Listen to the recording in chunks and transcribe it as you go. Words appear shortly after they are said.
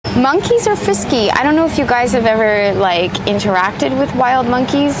Monkeys are frisky. I don't know if you guys have ever like interacted with wild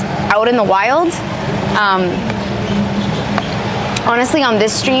monkeys out in the wild. Honestly, on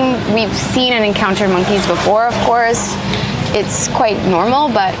this stream, we've seen and encountered monkeys before, of course. It's quite normal,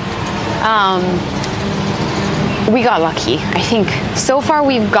 but we got lucky. I think so far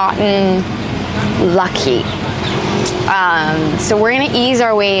we've gotten lucky. So we're gonna ease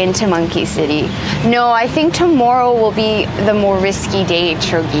our way into Monkey City. No, I think tomorrow will be the more risky day,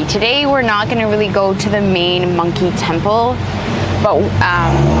 Chogi. Today we're not gonna really go to the main monkey temple, but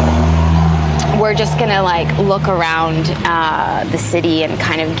we're just gonna like look around the city and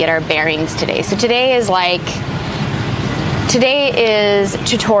kind of get our bearings today. So today is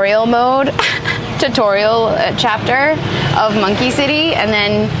tutorial mode, tutorial chapter of Monkey City, and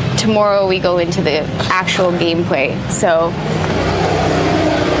then tomorrow we go into the actual gameplay. So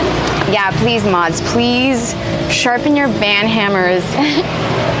yeah, please mods, please sharpen your band hammers,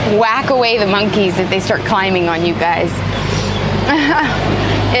 whack away the monkeys if they start climbing on you guys.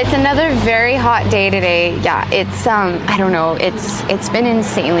 It's another very hot day today. Yeah, it's I don't know, it's been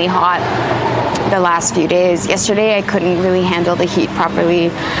insanely hot the last few days. Yesterday I couldn't really handle the heat properly.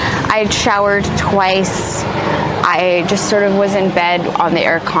 I had showered twice. I just sort of was in bed on the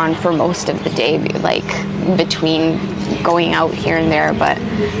aircon for most of the day, like between going out here and there, but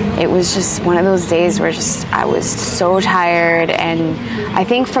it was just one of those days where I was so tired, and I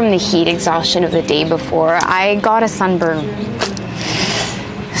think from the heat exhaustion of the day before, I got a sunburn.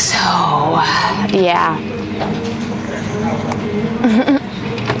 So, yeah.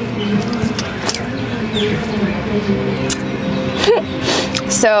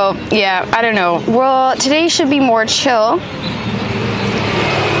 So, yeah, I don't know. Well, today should be more chill.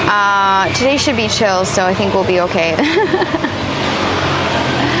 Today should be chill, so I think we'll be okay.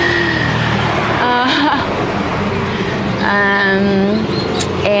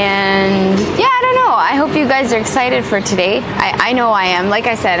 And yeah, I don't know. I hope you guys are excited for today. I know I am. Like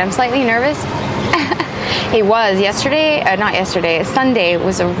I said, I'm slightly nervous. It was Sunday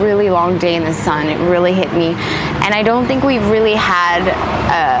was a really long day in the sun. It really hit me. And I don't think we've really had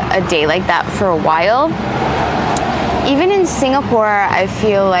a day like that for a while. Even in Singapore, I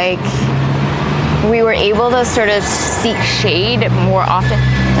feel like we were able to sort of seek shade more often.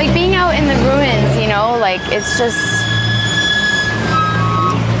 Like being out in the ruins, you know, like it's just,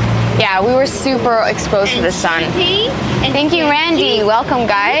 yeah, we were super exposed to the sun. Thank you, Randy. Welcome,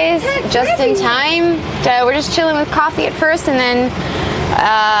 guys. Just in time. We're just chilling with coffee at first, and then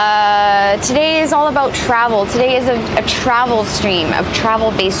today is all about travel. Today is a travel stream, a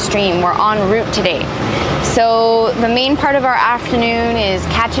travel-based stream. We're en route today. So the main part of our afternoon is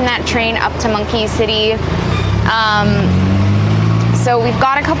catching that train up to Monkey City. So we've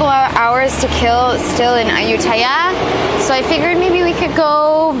got a couple of hours to kill still in Ayutthaya. So I figured maybe we could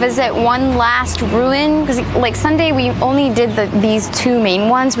go visit one last ruin, because like Sunday we only did these two main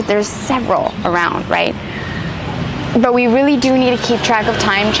ones, but there's several around, right? But we really do need to keep track of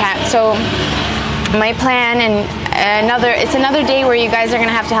time, chat. So my plan, and it's another day where you guys are gonna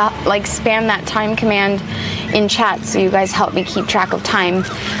have to like spam that time command in chat, so you guys help me keep track of time.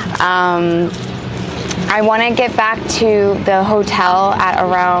 I want to get back to the hotel at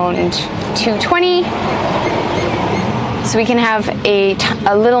around 2:20, so we can have a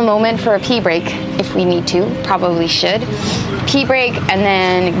little moment for a pee break if we need to. Probably should pee break and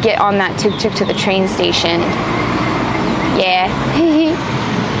then get on that tuk-tuk to the train station. Yeah.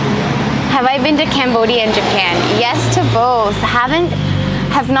 Have I been to Cambodia and Japan? Yes to both.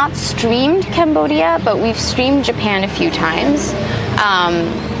 Have not streamed Cambodia, but we've streamed Japan a few times.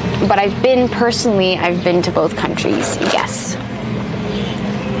 But I've been to both countries, yes.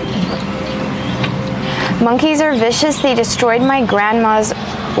 Monkeys are vicious. They destroyed my grandma's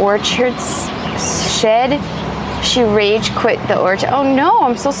orchard's shed. She rage quit the orchard. Oh no,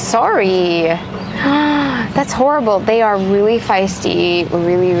 I'm so sorry. That's horrible. They are really feisty,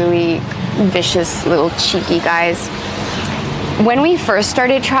 really, really vicious little cheeky guys. When we first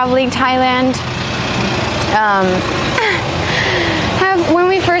started traveling Thailand,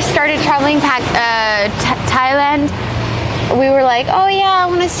 Thailand, we were like, oh yeah, I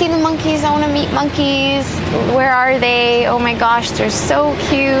want to see the monkeys, I want to meet monkeys, where are they? Oh my gosh, they're so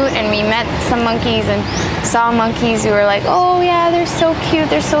cute. And we met some monkeys and saw monkeys. We were like, oh yeah, they're so cute,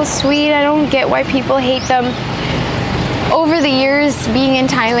 they're so sweet, I don't get why people hate them. Over the years being in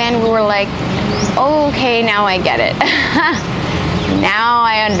Thailand, we were like, oh, okay, now I get it. Now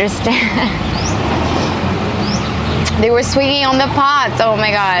I understand. They were swinging on the pots. Oh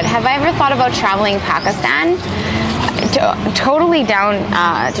my god. Have I ever thought about traveling Pakistan? totally down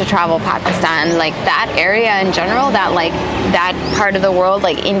to travel Pakistan, like that area in general, that part of the world,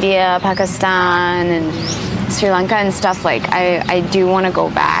 like India, Pakistan, and Sri Lanka and stuff. Like I do want to go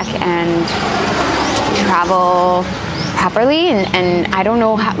back and travel properly, and I don't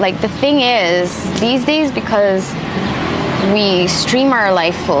know how, like the thing is these days, because we stream our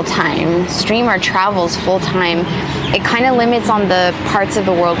life full time, stream our travels full time, it kind of limits on the parts of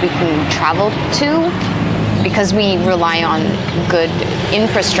the world we can travel to, because we rely on good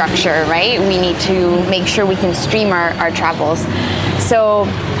infrastructure, right? We need to make sure we can stream our travels. So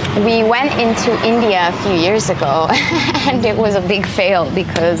we went into India a few years ago and it was a big fail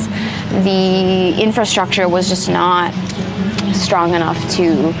because the infrastructure was just not strong enough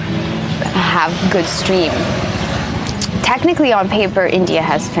to have good stream. Technically, on paper, India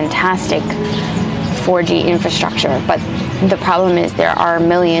has fantastic 4G infrastructure, but the problem is there are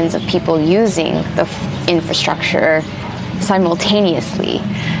millions of people using the infrastructure simultaneously,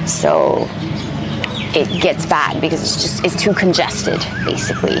 so it gets bad because it's too congested,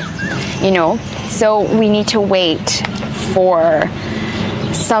 basically, you know. So we need to wait for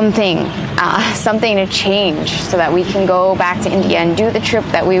something to change so that we can go back to India and do the trip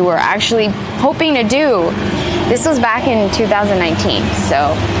that we were actually hoping to do. This was back in 2019,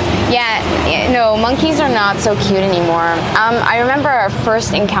 so yeah, no, monkeys are not so cute anymore. I remember our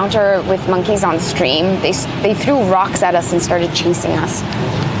first encounter with monkeys on stream. They threw rocks at us and started chasing us.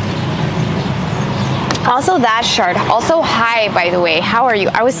 Also, that Shard. Also, hi, by the way. How are you?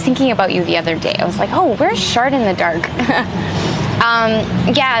 I was thinking about you the other day. I was like, oh, where's Shard in the dark?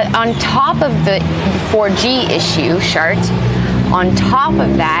 Yeah, on top of the 4G issue, Shard, on top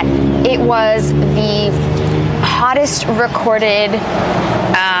of that, it was the hottest recorded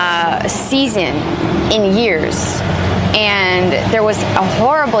season in years, and there was a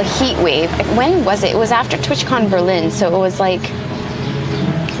horrible heat wave. When was it? It was after TwitchCon Berlin, so it was like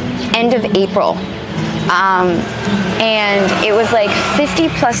end of April, and it was like 50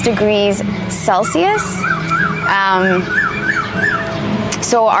 plus degrees Celsius.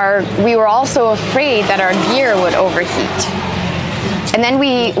 So we were also afraid that our gear would overheat. And then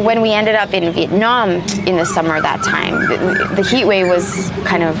when we ended up in Vietnam in the summer that time, the heat wave was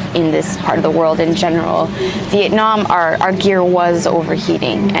kind of in this part of the world in general. Vietnam, our gear was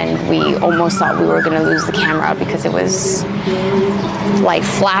overheating, and we almost thought we were going to lose the camera because it was like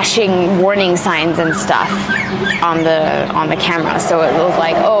flashing warning signs and stuff on the camera. So it was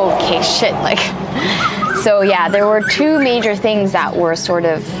like, oh, okay, shit, like. So yeah, there were two major things that were sort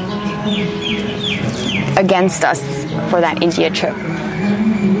of against us for that India trip.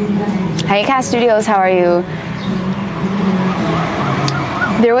 Hi, Cat Studios, how are you?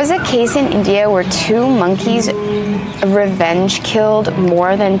 There was a case in India where 2 monkeys revenge killed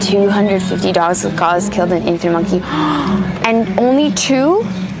more than 250 dogs killed an infant monkey. And only 2?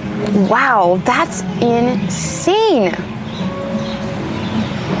 Wow, that's insane.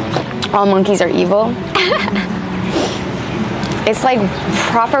 All monkeys are evil. It's like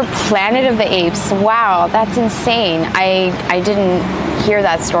proper Planet of the Apes. Wow, that's insane. I didn't hear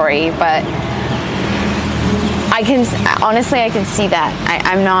that story, but I can see that.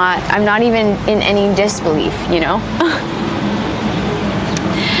 I'm not even in any disbelief, you know?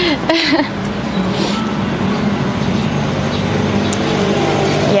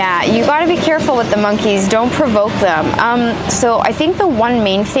 Yeah, you gotta be careful with the monkeys. Don't provoke them. So I think the one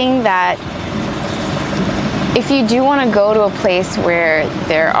main thing that, if you do want to go to a place where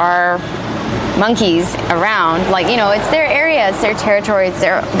there are monkeys around, like, you know, it's their area, it's their territory, it's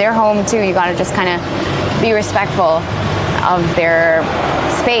their home too. You gotta just kind of be respectful of their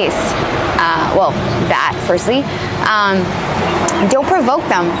space. Well, that firstly. Don't provoke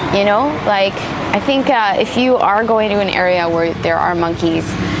them, you know? Like, I think if you are going to an area where there are monkeys,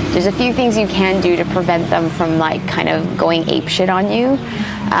 there's a few things you can do to prevent them from like kind of going apeshit on you.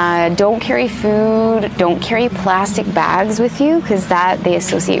 Don't carry food, don't carry plastic bags with you, because that they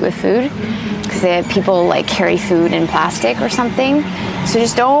associate with food, because people like carry food in plastic or something. So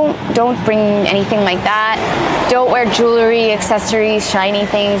just don't bring anything like that. Don't wear jewelry, accessories, shiny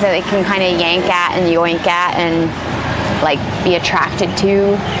things that they can kind of yank at and yoink at and like be attracted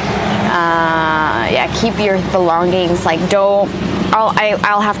to. Yeah, keep your belongings, like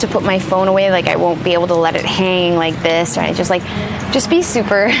I'll have to put my phone away, like I won't be able to let it hang like this, right? Just be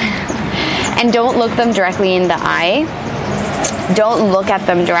super and don't look them directly in the eye. Don't look at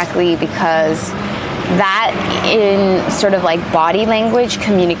them directly, because that in sort of like body language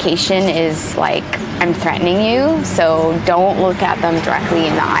communication is like, I'm threatening you, so don't look at them directly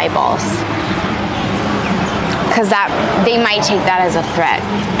in the eyeballs, because that they might take that as a threat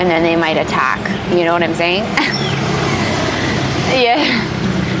and then they might attack, you know what I'm saying? Yeah.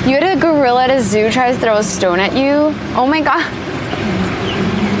 You had a gorilla at a zoo try to throw a stone at you? Oh my god.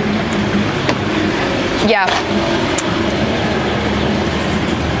 Yeah.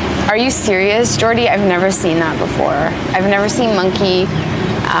 Are you serious, Jordy? I've never seen that before. I've never seen monkey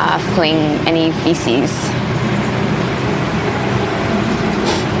fling any feces.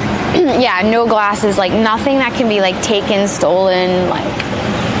 Yeah, no glasses, like nothing that can be like taken, stolen, like.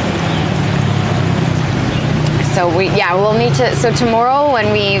 So we'll need to, so tomorrow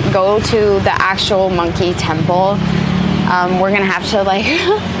when we go to the actual monkey temple, we're gonna have to like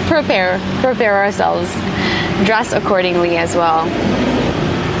prepare ourselves, dress accordingly as well.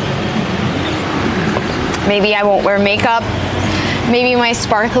 Maybe I won't wear makeup. Maybe my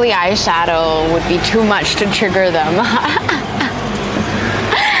sparkly eyeshadow would be too much to trigger them.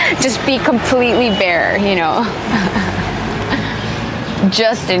 Just be completely bare, you know.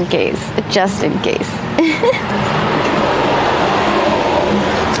 Just in case.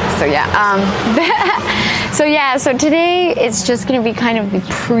 So today it's just gonna be kind of the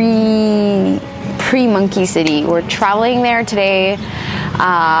pre Monkey City. We're traveling there today.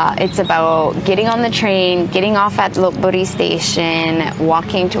 It's about getting on the train, getting off at Lopburi station,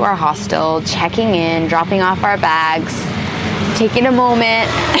 walking to our hostel, checking in, dropping off our bags, taking a moment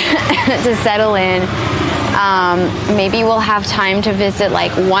to settle in. Maybe we'll have time to visit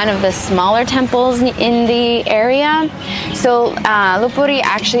like one of the smaller temples in the area. So Lopburi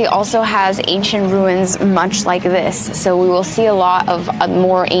actually also has ancient ruins much like this. So we will see a lot of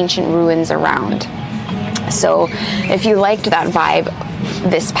more ancient ruins around. So if you liked that vibe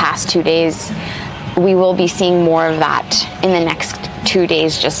this past 2 days, we will be seeing more of that in the next 2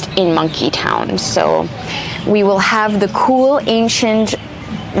 days just in Monkey Town. So we will have the cool ancient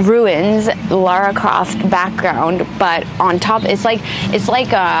ruins, Lara Croft background, but on top it's like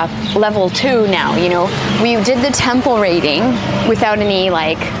level 2 now, you know. We did the temple raiding without any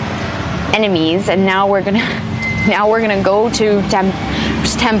like enemies, and now we're gonna go to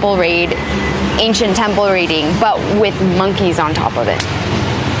temple raid, ancient temple raiding, but with monkeys on top of it.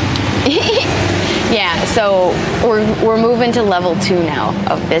 Yeah, so we're moving to level 2 now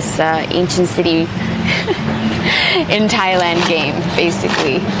of this ancient city in Thailand game,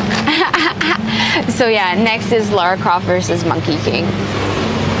 basically. So yeah, next is Lara Croft versus Monkey King.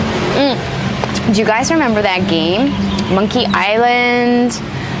 Do you guys remember that game? Monkey Island,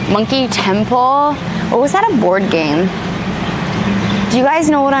 Monkey Temple? Or was that a board game? Do you guys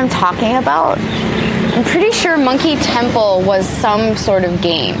know what I'm talking about? I'm pretty sure Monkey Temple was some sort of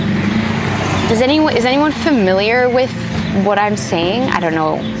game. Is anyone familiar with what I'm saying? I don't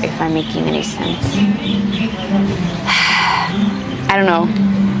know if I'm making any sense. I don't know.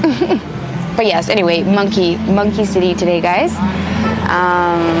 But yes, anyway, Monkey City today, guys.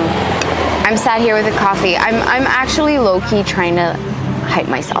 I'm sat here with a coffee. I'm actually low-key trying to hype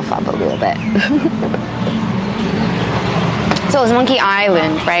myself up a little bit. So it's Monkey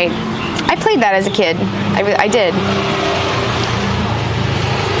Island, right? I played that as a kid. I did.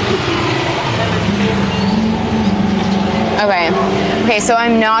 Okay, so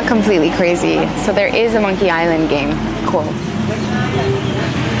I'm not completely crazy. So there is a Monkey Island game. Cool.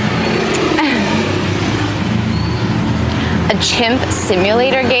 A chimp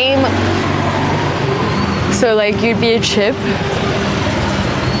simulator game. So like you'd be a chimp.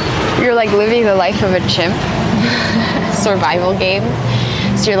 You're like living the life of a chimp. Survival game.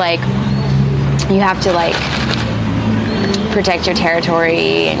 So you're like, you have to like protect your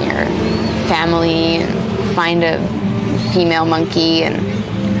territory and your family and find a female monkey, and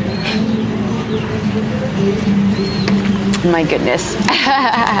my goodness.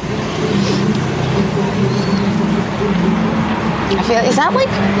 I feel, is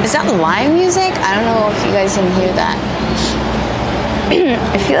that live music? I don't know if you guys can hear that.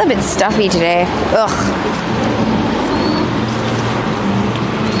 I feel a bit stuffy today. Ugh.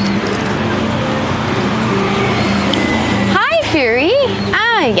 Hi, Fury.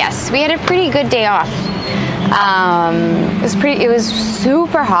 Yes, we had a pretty good day off. It was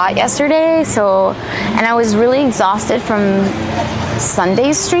super hot yesterday, and I was really exhausted from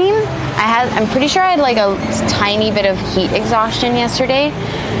Sunday's stream. I'm pretty sure I had like a tiny bit of heat exhaustion yesterday.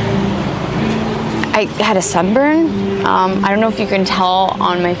 I had a sunburn. I don't know if you can tell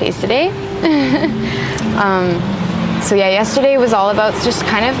on my face today. So yeah, yesterday was all about just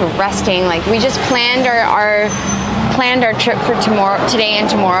kind of resting. Like we just planned our trip for today and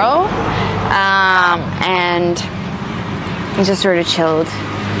tomorrow. And we just sort of chilled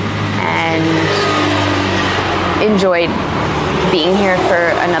and enjoyed being here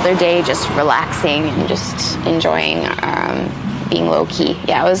for another day, just relaxing and just enjoying being low key.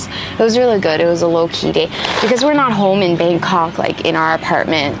 Yeah, it was really good. It was a low key day because we're not home in Bangkok, like in our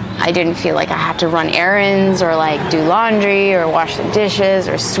apartment. I didn't feel like I had to run errands or like do laundry or wash the dishes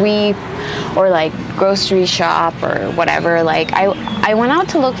or sweep or like grocery shop or whatever. Like I went out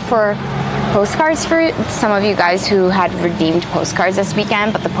to look for postcards for some of you guys who had redeemed postcards this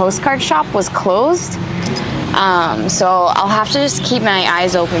weekend, but the postcard shop was closed. So I'll have to just keep my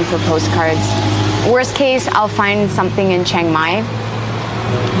eyes open for postcards. Worst case, I'll find something in Chiang Mai.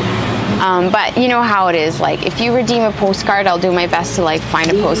 But you know how it is, like if you redeem a postcard, I'll do my best to like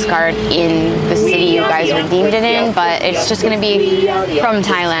find a postcard in the city you guys redeemed it in, but it's just going to be from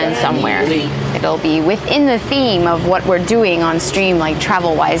Thailand somewhere. It'll be within the theme of what we're doing on stream, like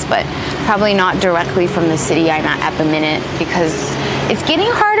travel wise, but probably not directly from the city I'm at the minute, because it's getting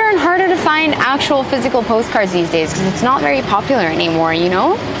harder and harder to find actual physical postcards these days because it's not very popular anymore, you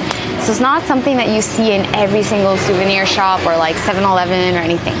know? So it's not something that you see in every single souvenir shop or like 7-Eleven or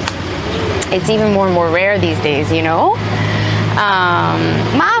anything. It's even more and more rare these days, you know?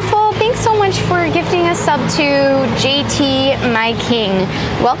 Maful, thanks so much for gifting a sub to JT, my king.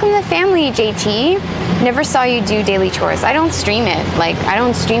 Welcome to the family, JT. Never saw you do daily chores. I don't stream it. Like, I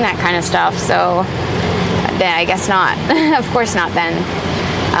don't stream that kind of stuff, so then I guess not. Of course not then.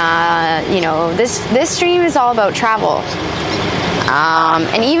 You know, this stream is all about travel.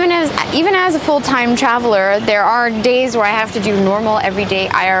 And even as a full-time traveler, there are days where I have to do normal everyday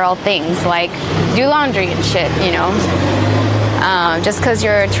IRL things like do laundry and shit, you know. Just because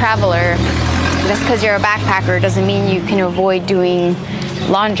you're a traveler, just because you're a backpacker doesn't mean you can avoid doing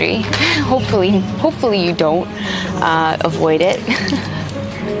laundry. Hopefully you don't avoid it.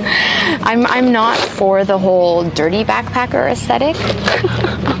 I'm not for the whole dirty backpacker aesthetic.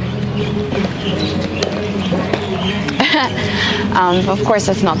 Of course,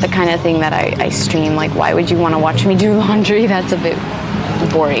 that's not the kind of thing that I stream. Like, why would you want to watch me do laundry? That's a bit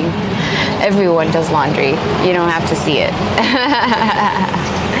boring. Everyone does laundry. You don't have to see it.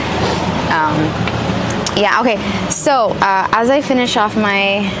 Yeah, okay. So, as I finish off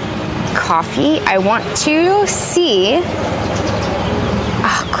my coffee, I want to see...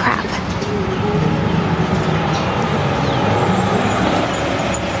 Oh, crap.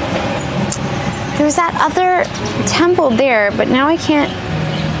 There was that other temple there, but now I can't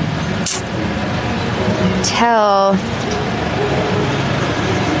tell.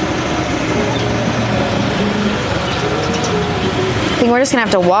 I think we're just gonna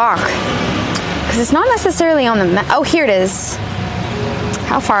have to walk because it's not necessarily on the map. Oh, here it is.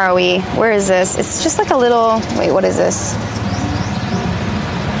 How far are we? Where is this? It's just like a little, wait, what is this?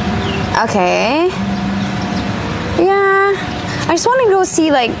 Okay. Yeah. I just want to go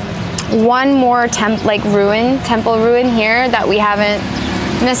see like one more temple ruin here that we haven't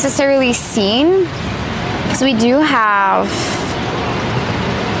necessarily seen. So we do have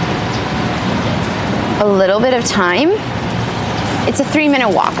a little bit of time. It's a 3-minute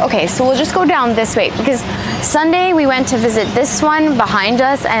walk. Okay, so we'll just go down this way because Sunday we went to visit this one behind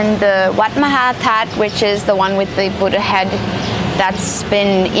us and the Wat Maha That, which is the one with the Buddha head that's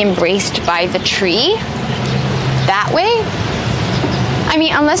been embraced by the tree. That way. I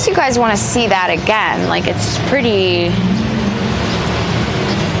mean, unless you guys want to see that again, like it's pretty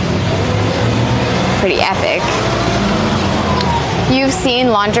epic. You've seen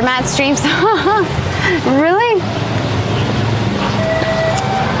laundromat streams? Really?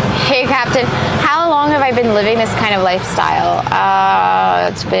 Hey, Captain. How long have I been living this kind of lifestyle?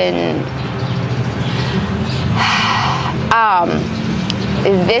 It's been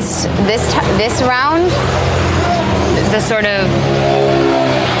this round. The sort of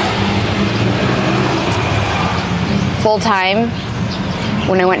full-time,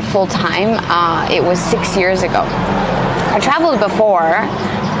 when I went full-time, it was 6 years ago. I traveled before,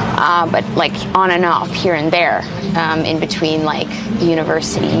 but like on and off here and there, in between like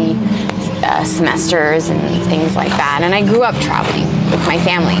university semesters and things like that. And I grew up traveling with my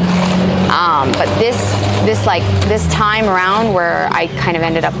family. But this time around where I kind of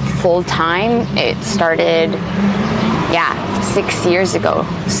ended up full-time, it started 6 years ago.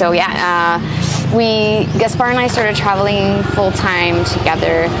 So Gaspar and I started traveling full-time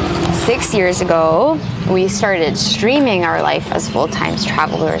together 6 years ago. We started streaming our life as full-time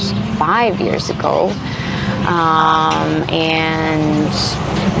travelers 5 years ago.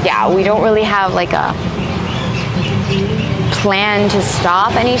 We don't really have like a plan to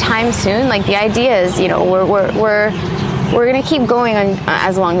stop anytime soon. Like the idea is, you know, we're gonna keep going on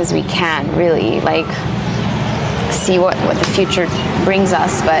as long as we can, really. Like see what the future brings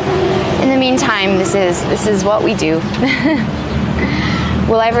us, but in the meantime, this is what we do.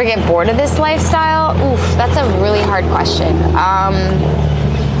 Will I ever get bored of this lifestyle? Oof, that's a really hard question.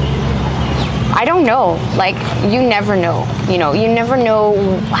 I don't know. Like, you never know. You know, you never know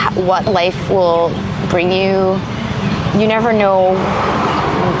what life will bring you. You never know.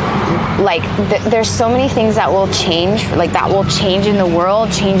 Like, there's so many things that will change, like that will change in the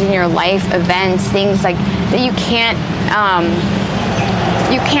world, change in your life, events, things like that you can't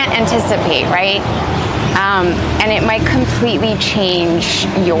anticipate, right? And it might completely change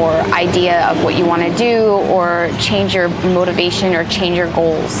your idea of what you want to do, or change your motivation, or change your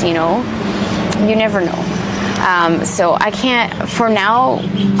goals, you know? You never know. So I can't, for now,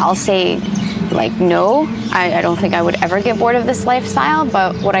 I'll say, like, no, I don't think I would ever get bored of this lifestyle,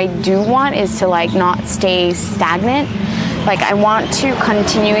 but what I do want is to, like, not stay stagnant. Like, I want to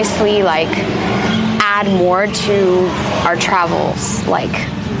continuously, like, add more to our travels. Like,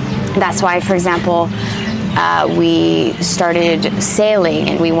 that's why, for example, we started sailing,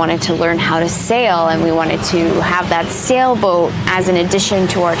 and we wanted to learn how to sail, and we wanted to have that sailboat as an addition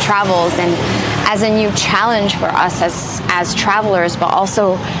to our travels, and as a new challenge for us as travelers, but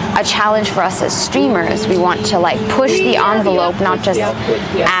also a challenge for us as streamers. We want to, like, push the envelope, not just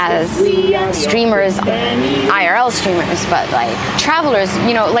as streamers, IRL streamers, but like travelers.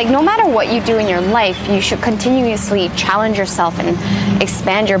 You know, like, no matter what you do in your life, you should continuously challenge yourself and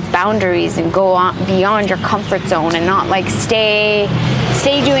expand your boundaries and go on beyond your comfort zone, and not, like, stay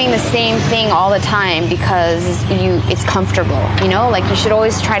doing the same thing all the time because it's comfortable, you know? Like, you should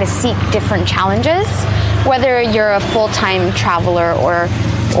always try to seek different challenges, whether you're a full-time traveler or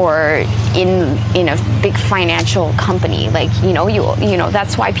in a big financial company. Like, you know,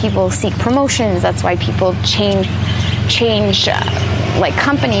 that's why people seek promotions. That's why people change like,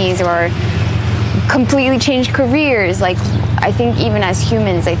 companies, or completely change careers. Like, I think even as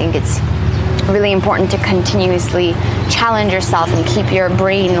humans, I think it's really important to continuously challenge yourself and keep your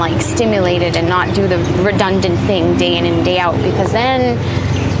brain, like, stimulated, and not do the redundant thing day in and day out, because then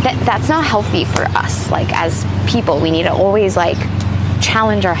that's not healthy for us. Like, as people, we need to always, like,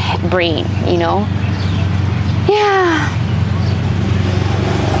 challenge our brain, you know? Yeah.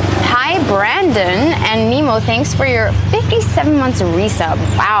 Hi, Brandon and Nemo. Thanks for your 57 months resub.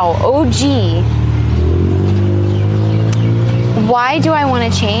 Wow, OG. Why do I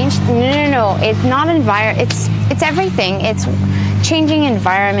want to change? No. It's not it's everything. It's changing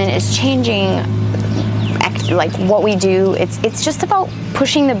environment. It's changing, like, what we do. It's just about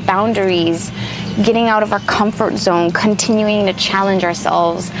pushing the boundaries, getting out of our comfort zone, continuing to challenge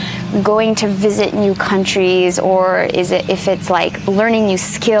ourselves, going to visit new countries, or if it's like learning new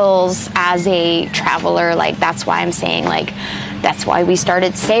skills as a traveler. Like, that's why I'm saying, like, that's why we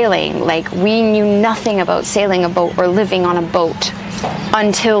started sailing. Like, we knew nothing about sailing a boat or living on a boat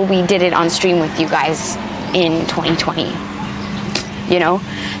until we did it on stream with you guys in 2020, you know?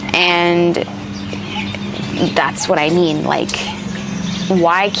 And that's what I mean. Like,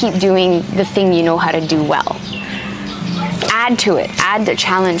 why keep doing the thing you know how to do well? Add to it, add the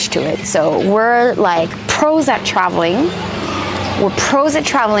challenge to it. So we're, like, pros at traveling. We're pros at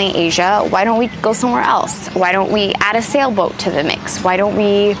traveling Asia. Why don't we go somewhere else? Why don't we add a sailboat to the mix? Why don't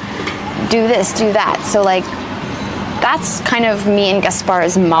we do this, do that? So, like, that's kind of me and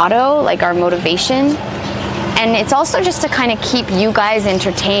Gaspar's motto, like, our motivation. And it's also just to kind of keep you guys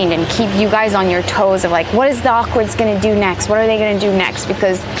entertained and keep you guys on your toes of, like, what is the Awkwards going to do next? What are they going to do next?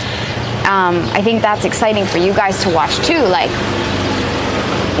 Because I think that's exciting for you guys to watch too. Like,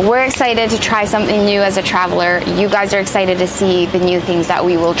 we're excited to try something new as a traveler. You guys are excited to see the new things that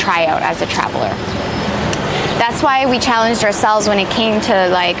we will try out as a traveler. That's why we challenged ourselves when it came to,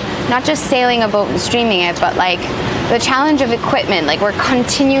 like, not just sailing a boat and streaming it, but, like, the challenge of equipment. Like, we're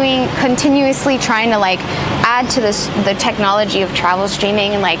continuously trying to, like, add to the technology of travel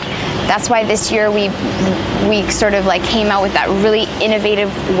streaming. And, like, that's why this year we sort of, like, came out with that really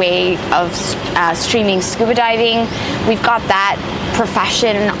innovative way of streaming scuba diving. We've got that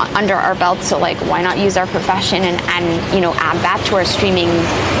profession under our belt, so, like, why not use our profession and you know, add that to our streaming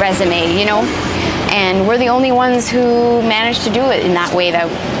resume, you know? And we're the only ones who managed to do it in that way,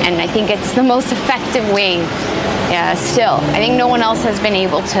 and I think it's the most effective way. Yeah, still, I think no one else has been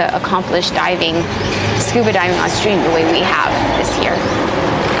able to accomplish scuba diving on stream the way we have this year.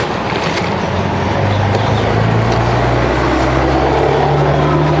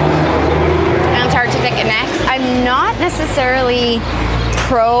 Antarctica next. I'm not necessarily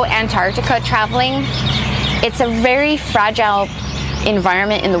pro Antarctica traveling. It's a very fragile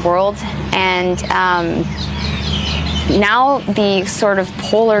environment in the world, and now the sort of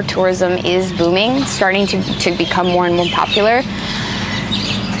polar tourism is booming, starting to become more and more popular.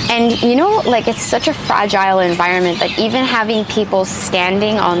 And you know, like, it's such a fragile environment that even having people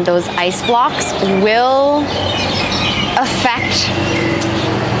standing on those ice blocks will affect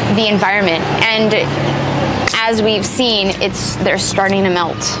the environment. And as we've seen, they're starting to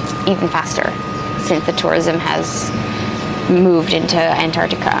melt even faster since the tourism has moved into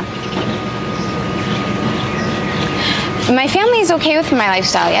Antarctica. My family's okay with my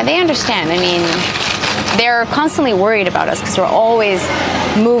lifestyle. Yeah, they understand. I mean, they're constantly worried about us because we're always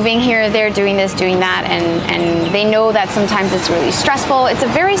moving here, there, doing this, doing that, and they know that sometimes it's really stressful. It's a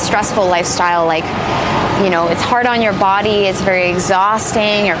very stressful lifestyle. Like, you know, it's hard on your body, it's very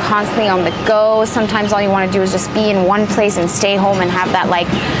exhausting, you're constantly on the go. Sometimes all you want to do is just be in one place and stay home and have that like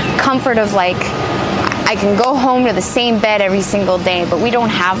comfort of like, I can go home to the same bed every single day, but we don't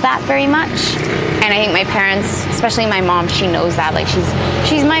have that very much. And I think my parents, especially my mom, she knows that. Like,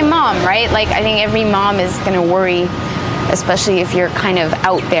 she's my mom, right? Like, I think every mom is gonna worry, especially if you're kind of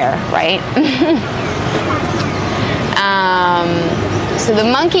out there, right? So the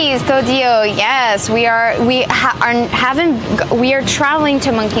monkeys, Todio, yes, we are traveling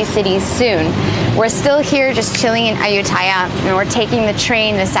to Monkey City soon. We're still here just chilling in Ayutthaya, and we're taking the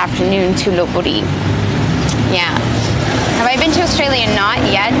train this afternoon to Lopburi. Yeah. Have I been to Australia? Not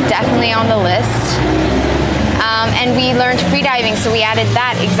yet. Definitely on the list. And we learned freediving, so we added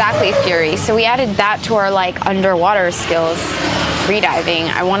that, exactly, Fury. So we added that to our like underwater skills, freediving.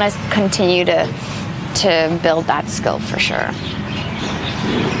 I want to continue to build that skill for sure.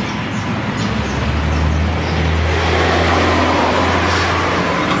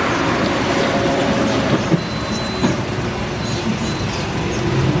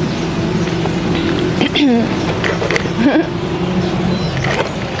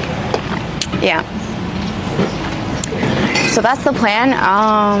 Yeah. So that's the plan.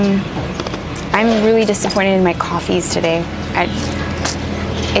 I'm really disappointed in my coffees today.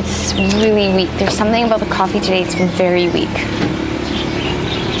 It's really weak. There's something about the coffee today, it's very weak.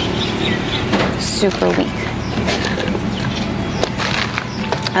 Super weak.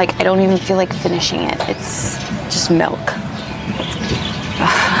 Like, I don't even feel like finishing it. It's just milk.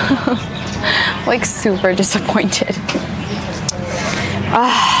 Like, super disappointed.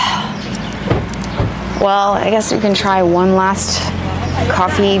 Well, I guess we can try one last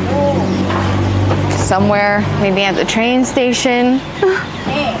coffee somewhere, maybe at the train station.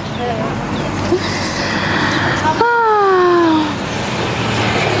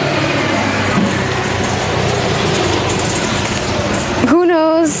 Who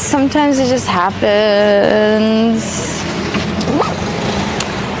knows? Sometimes it just happens.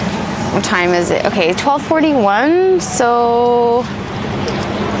 What time is it? Okay, 12:41. So,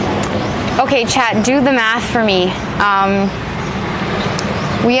 okay, chat, do the math for me.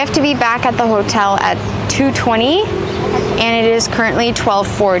 We have to be back at the hotel at 2:20, and it is currently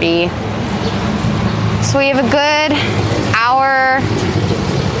 12:40. So we have a good hour,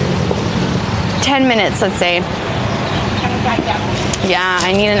 10 minutes, let's say. Yeah,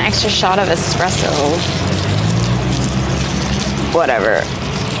 I need an extra shot of espresso. Whatever.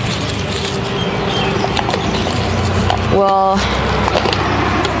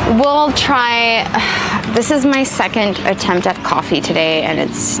 We'll try. This is my second attempt at coffee today, and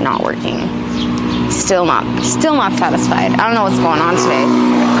it's not working. Still not satisfied. I don't know what's going on today.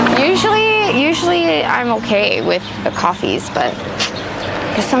 Usually I'm okay with the coffees, but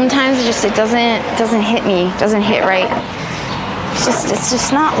because sometimes it doesn't hit me, doesn't hit right. It's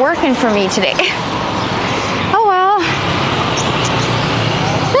just not working for me today. Oh well.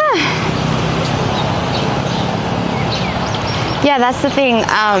 Yeah, that's the thing.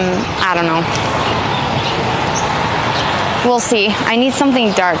 I don't know. We'll see. I need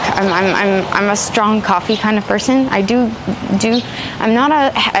something dark. I'm a strong coffee kind of person. I don't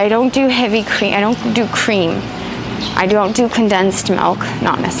do heavy cream. I don't do cream. I don't do condensed milk.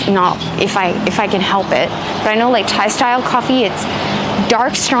 Not if I can help it. But I know like Thai style coffee, it's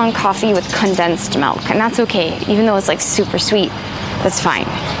dark strong coffee with condensed milk, and that's okay. Even though it's like super sweet, that's fine.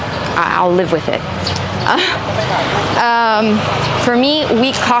 I'll live with it. For me,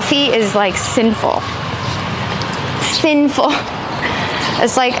 weak coffee is like sinful. Sinful.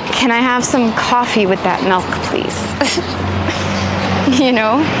 It's like, can I have some coffee with that milk, please? You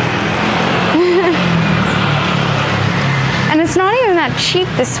know? And it's not even that cheap,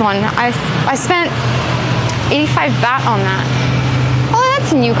 this one. I spent 85 baht on that. Oh,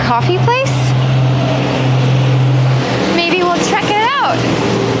 that's a new coffee place. Maybe we'll check it out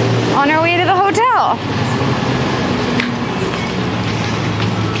on our way to the hotel.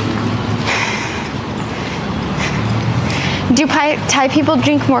 Do Thai people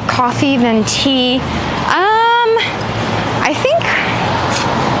drink more coffee than tea? I think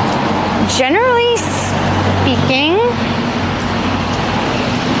generally speaking,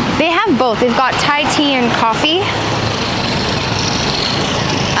 they have both. They've got Thai tea and coffee.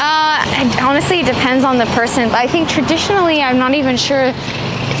 Honestly, it depends on the person. But I think traditionally, I'm not even sure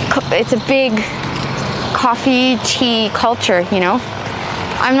it's a big coffee tea culture, you know?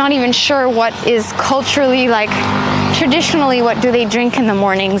 I'm not even sure what is culturally, like, traditionally, what do they drink in the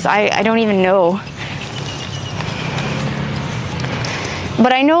mornings? I don't even know.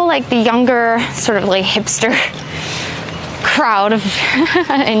 But I know, like, the younger, sort of like hipster crowd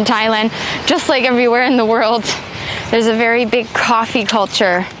in Thailand, just like everywhere in the world, there's a very big coffee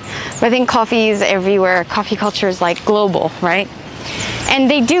culture. I think coffee is everywhere. Coffee culture is like global, right? And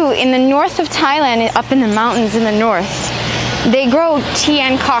they do, in the north of Thailand, up in the mountains in the north, they grow tea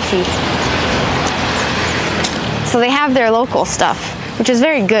and coffee. So they have their local stuff, which is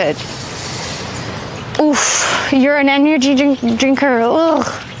very good. Oof, you're an energy drinker. Ugh,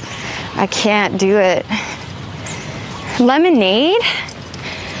 I can't do it. Lemonade?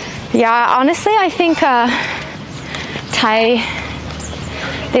 Yeah, honestly, I think Thai,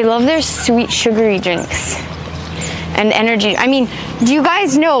 they love their sweet, sugary drinks and energy. I mean, do you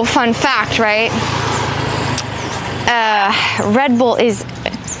guys know, fun fact, right? Red Bull is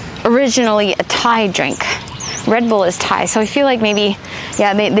originally a Thai drink. Red Bull is Thai, so I feel like maybe,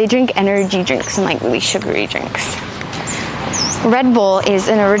 yeah, they drink energy drinks and like really sugary drinks. Red Bull is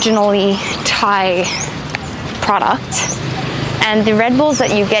an originally Thai product. And the Red Bulls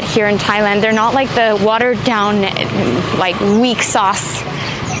that you get here in Thailand, they're not like the watered down, like weak sauce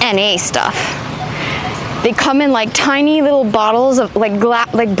NA stuff. They come in like tiny little bottles of like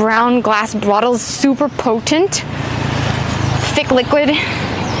brown glass bottles, super potent, thick liquid,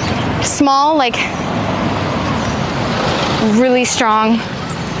 small, like really strong.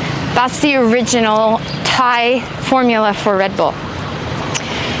 That's the original Thai formula for Red Bull.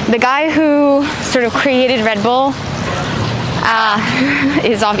 The guy who sort of created Red Bull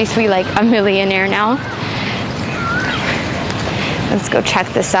is obviously like a millionaire now. Let's go check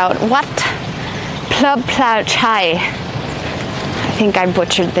this out. What? Plub Plow Chai. I think I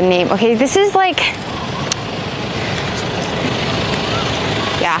butchered the name. Okay, this is like,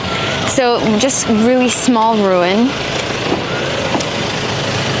 yeah, so just really small ruin.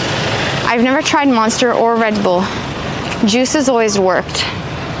 I've never tried Monster or Red Bull. Juice has always worked.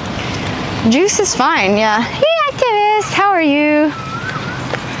 Juice is fine, yeah. Hey, activist, how are you?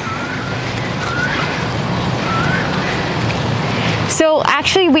 So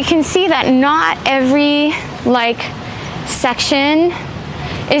actually we can see that not every like section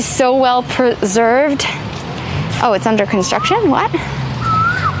is so well preserved. Oh, it's under construction? What?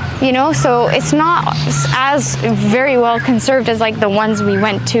 You know, so it's not as very well conserved as like the ones we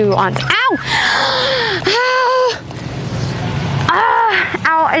went to on. Ow! Ow! Ah!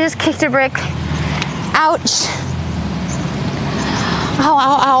 Ow! I just kicked a brick. Ouch! Ow!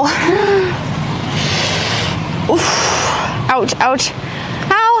 Ow! Ow! Oof! Ouch! Ouch!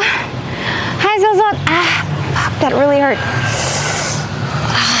 Ow! Hi, Zazot! Ah! Fuck! That really hurt.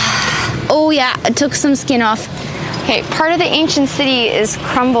 Oh yeah, I took some skin off. Okay, part of the ancient city is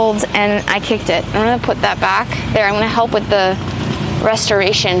crumbled and I kicked it. I'm gonna put that back. There, I'm gonna help with the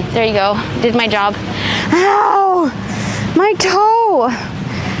restoration. There you go, did my job. Ow! My toe!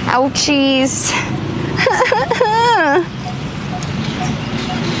 Ouchies.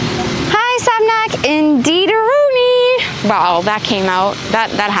 Hi, Sabnak, indeed-a-rooney. Wow, that came out.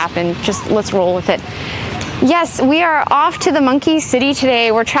 That happened. Just let's roll with it. Yes, we are off to the Monkey City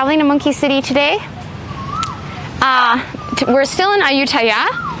today. We're traveling to Monkey City today. We're still in Ayutthaya,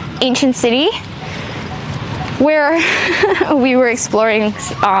 ancient city, where we were exploring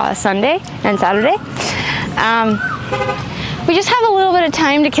Sunday and Saturday. We just have a little bit of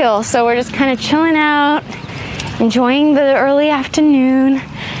time to kill, so we're just kind of chilling out, enjoying the early afternoon.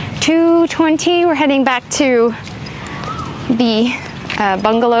 2:20, we're heading back to the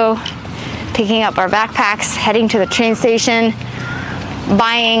bungalow, picking up our backpacks, heading to the train station,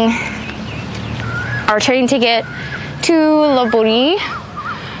 buying our train ticket to Lopburi,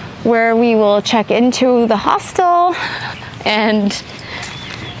 where we will check into the hostel and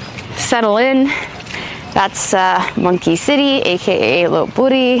settle in. That's Monkey City, aka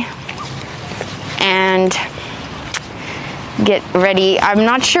Lopburi, and get ready. I'm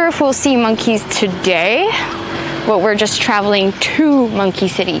not sure if we'll see monkeys today, but we're just traveling to Monkey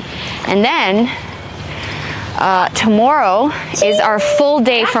City. And then tomorrow is our full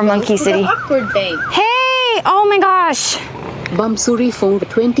day for Monkey City. Hey! Oh my gosh! Bumsuri for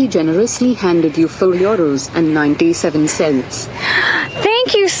 20 generously handed you $4.97.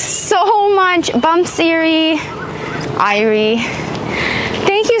 Thank you so much, Bumsiri, Irie.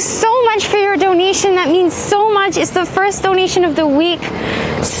 Thank Thank you so much for your donation. That means so much. It's the first donation of the week.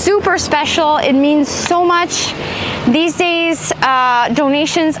 Super special. It means so much. These days,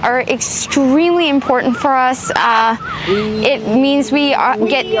 donations are extremely important for us. It means we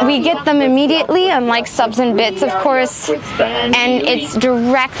get them immediately, unlike subs and bits, of course, and it's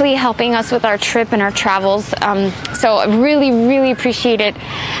directly helping us with our trip and our travels. So I really, really appreciate it.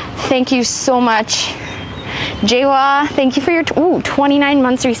 Thank you so much. Jawa, thank you for your 29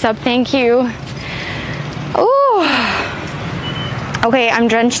 months resub. Thank you. Ooh. Okay, I'm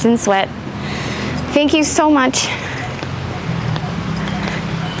drenched in sweat. Thank you so much.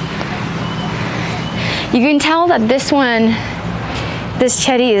 You can tell that this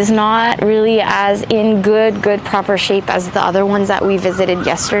Chedi is not really as in good proper shape as the other ones that we visited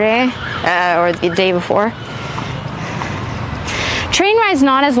yesterday or the day before. Train ride's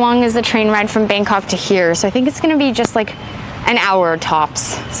not as long as the train ride from Bangkok to here, so I think it's gonna be just like an hour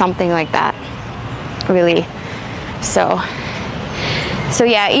tops, something like that, really. So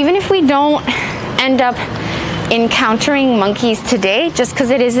yeah, even if we don't end up encountering monkeys today, just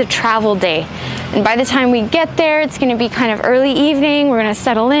because it is a travel day, and by the time we get there, it's gonna be kind of early evening, we're gonna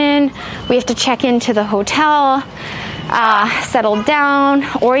settle in, we have to check into the hotel, settle down,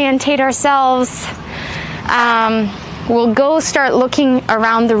 orientate ourselves. We'll go start looking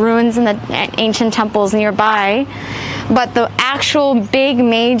around the ruins and the ancient temples nearby, but the actual big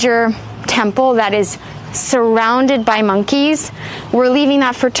major temple that is surrounded by monkeys, we're leaving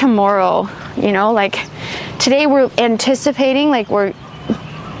that for tomorrow. You know, like today we're anticipating, like we're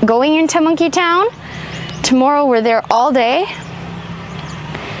going into Monkey Town. Tomorrow we're there all day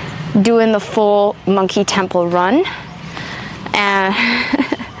doing the full Monkey Temple run.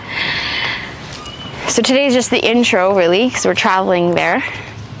 So today is just the intro, really, because we're traveling there.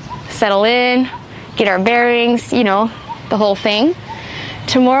 Settle in, get our bearings, you know, the whole thing.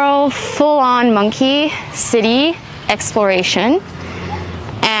 Tomorrow, full-on Monkey City exploration.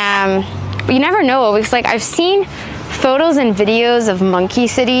 But you never know, because like I've seen photos and videos of Monkey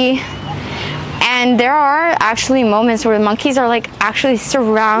City, and there are actually moments where the monkeys are like actually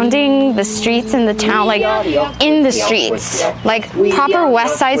surrounding the streets in the town, like in the streets, like proper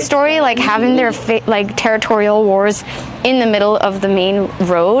West Side Story, like having their like territorial wars in the middle of the main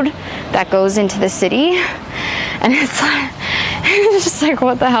road that goes into the city. And it's like, it's just like,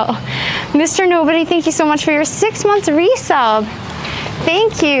 what the hell? Mr. Nobody, thank you so much for your 6 months resub.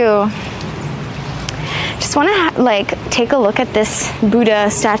 Thank you. Just want to like take a look at this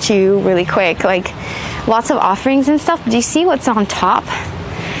Buddha statue really quick. Like lots of offerings and stuff. Do you see what's on top?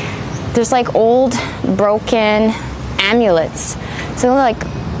 There's like old broken amulets. So like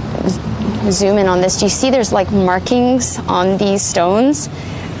zoom in on this. Do you see there's like markings on these stones?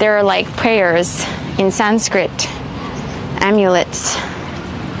 They're like prayers in Sanskrit. Amulets.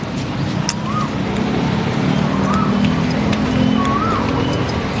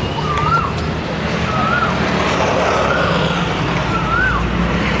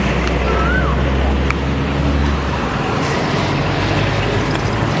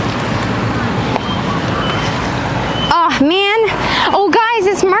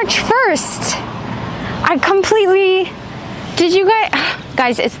 March 1st. I completely, did you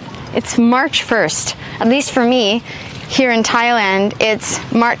guys, it's March 1st. At least for me, here in Thailand, it's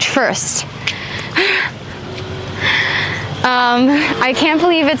March 1st. I can't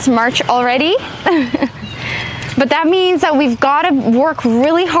believe it's March already. But that means that we've got to work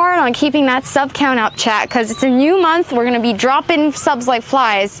really hard on keeping that sub count up, chat, because it's a new month. We're going to be dropping subs like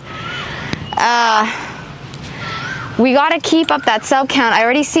flies. We got to keep up that sub count. I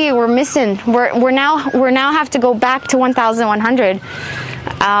already see we're missing. We're now have to go back to 1,100.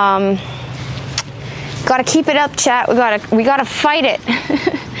 Got to keep it up, chat. We got to fight it.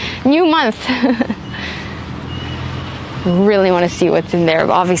 New month. Really want to see what's in there.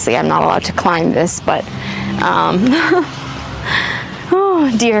 Obviously, I'm not allowed to climb this, but oh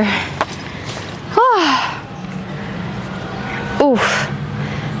dear. Oh. Oof.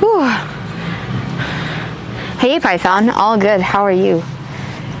 Ooh. Hey Python, all good. How are you?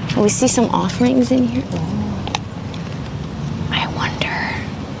 We see some offerings in here. Oh. I wonder.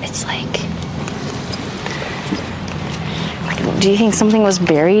 It's like, do you think something was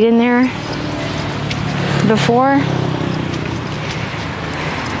buried in there before?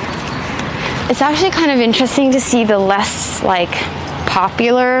 It's actually kind of interesting to see the less like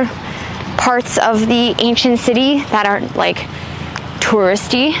popular parts of the ancient city that are like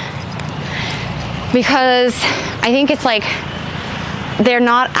touristy, because I think it's like they're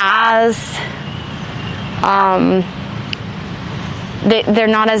not as they're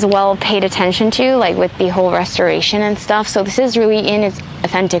not as well paid attention to, like with the whole restoration and stuff. So this is really in its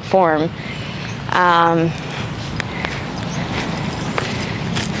authentic form.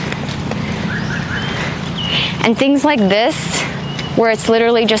 And things like this, where it's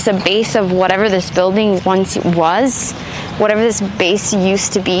literally just a base of whatever this building once was, whatever this base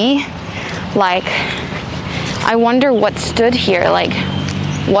used to be. Like, I wonder what stood here. Like,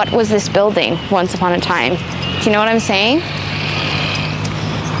 what was this building once upon a time? Do you know what I'm saying?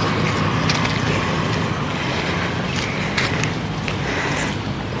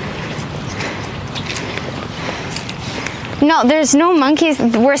 No, there's no monkeys.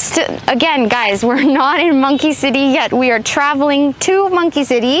 We're still, again, guys, we're not in Monkey City yet. We are traveling to Monkey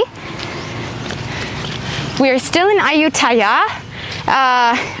City. We are still in Ayutthaya.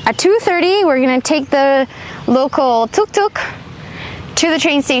 At 2:30, we're gonna take the local tuk-tuk to the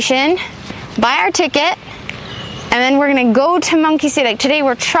train station, buy our ticket, and then we're gonna go to Monkey City. Like today,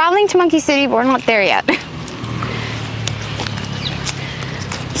 we're traveling to Monkey City, but we're not there yet.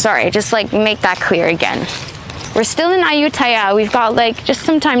 Sorry, just like make that clear again. We're still in Ayutthaya. We've got like just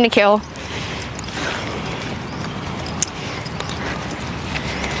some time to kill.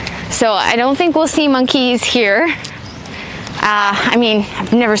 So I don't think we'll see monkeys here. I mean,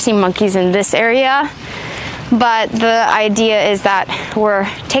 I've never seen monkeys in this area, but the idea is that we're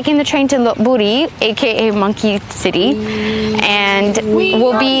taking the train to Lopburi, aka Monkey City, and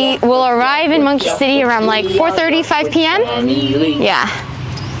we'll arrive in Monkey City around like 4:30, 5 p.m. Yeah.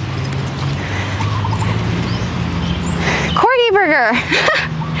 Corgi Burger,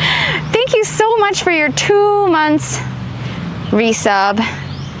 thank you so much for your 2 months resub.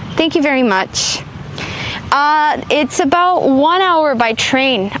 Thank you very much. It's about 1 hour by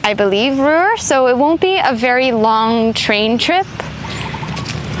train, I believe, Ruhr, so it won't be a very long train trip.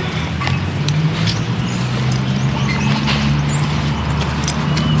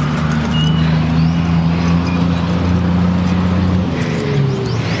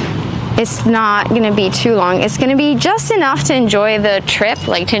 It's not going to be too long. It's going to be just enough to enjoy the trip,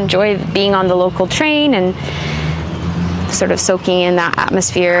 like to enjoy being on the local train and sort of soaking in that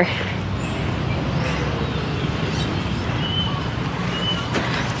atmosphere.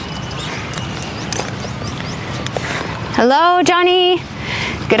 Hello, Johnny.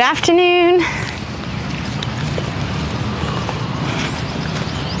 Good afternoon.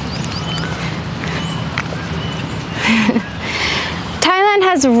 Thailand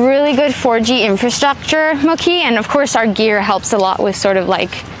has really good 4G infrastructure, Mookie, and of course our gear helps a lot with sort of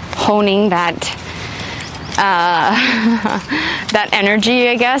like honing that that energy,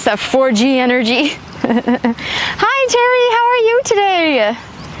 I guess, that 4G energy. Hi Terry, how are you today?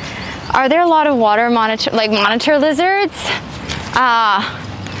 Are there a lot of water monitor lizards?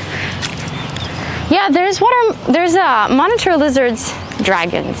 Yeah, there's monitor lizards,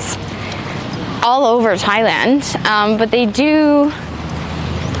 dragons all over Thailand, but they do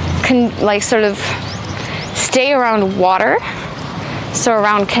sort of stay around water, so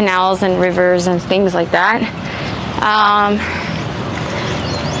around canals and rivers and things like that.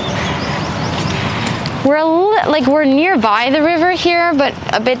 We're nearby the river here, but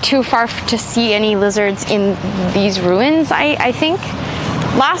a bit too far to see any lizards in these ruins, I think.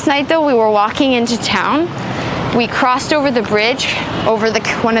 Last night though, we were walking into town. We crossed over the bridge over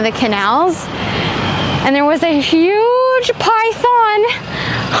one of the canals, and there was a huge python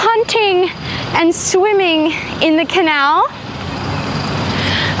hunting and swimming in the canal.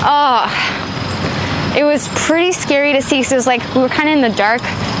 It was pretty scary to see, because it was like we were kind of in the dark,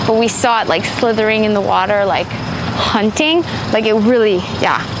 but we saw it like slithering in the water, like hunting, like it really,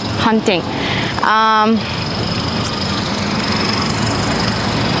 yeah, hunting.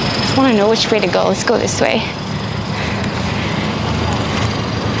 Just want to know which way to go. Let's go this way.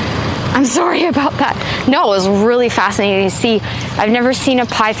 I'm sorry about that. No, it was really fascinating to see. I've never seen a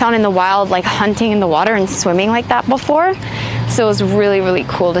python in the wild like hunting in the water and swimming like that before. So it was really, really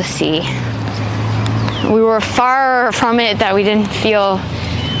cool to see. We were far from it that we didn't feel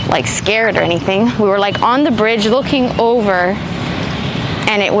like scared or anything. We were like on the bridge looking over,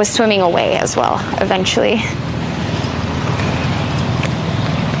 and it was swimming away as well eventually.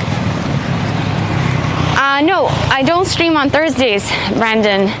 No, I don't stream on Thursdays,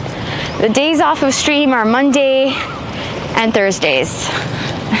 Brandon. The days off of stream are Monday and Thursdays.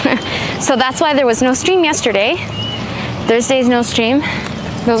 So that's why there was no stream yesterday. Thursdays, no stream.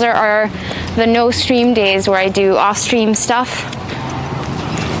 Those are the no stream days where I do off stream stuff.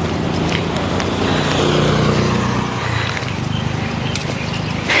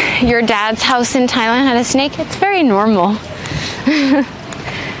 Your dad's house in Thailand had a snake? It's very normal.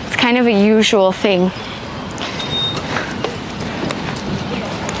 It's kind of a usual thing.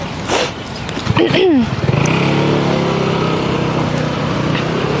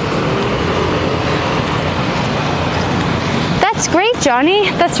 That's great, Johnny.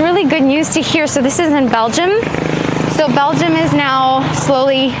 That's really good news to hear. So this is in Belgium. So Belgium is now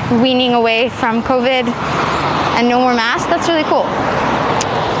slowly weaning away from COVID and no more masks. That's really cool.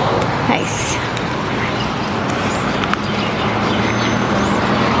 Nice.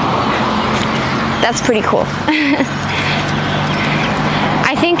 That's pretty cool.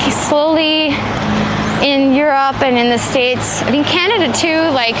 I think slowly in Europe and in the States, I think Canada too,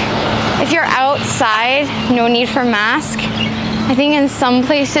 like if you're outside, no need for mask. I think in some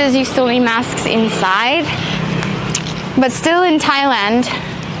places you still need masks inside, but still in Thailand,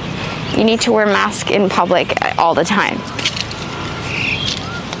 you need to wear a mask in public all the time.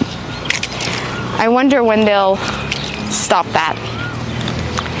 I wonder when they'll stop that.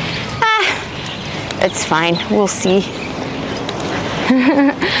 It's fine, we'll see.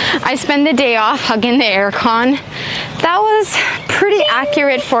 I spend the day off hugging the aircon. That was pretty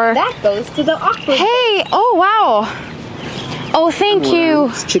accurate for... That goes to the awkward. Hey, oh wow. Oh, thank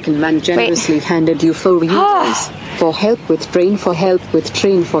you. Chicken Man generously handed you 4 euros. For help with train, for help with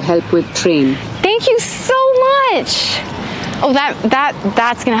train, for help with train. Thank you so much. Oh,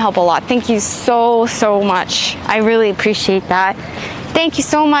 that's gonna help a lot. Thank you so much. I really appreciate that. Thank you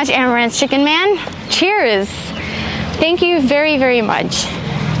so much, Amaranth Chicken Man. Cheers. Thank you very much.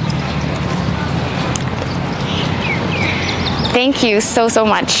 Thank you so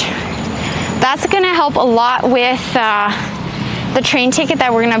much. That's gonna help a lot with the train ticket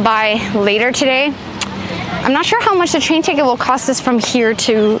that we're gonna buy later today. I'm not sure how much the train ticket will cost us from here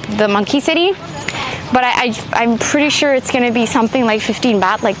to the Monkey City, but I'm pretty sure it's gonna be something like 15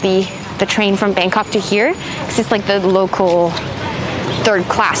 baht, like the train from Bangkok to here, because it's like the local third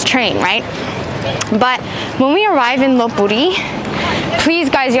class train, right? But when we arrive in Lopburi, please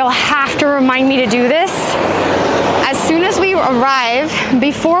guys, y'all have to remind me to do this. As soon as we arrive,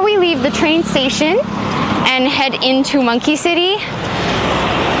 before we leave the train station and head into Monkey City,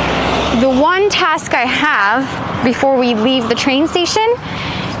 the one task I have before we leave the train station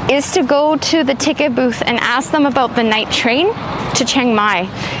is to go to the ticket booth and ask them about the night train to Chiang Mai,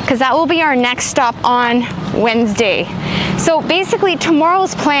 because that will be our next stop on Wednesday. So basically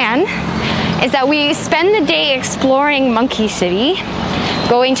tomorrow's plan is that we spend the day exploring Monkey City,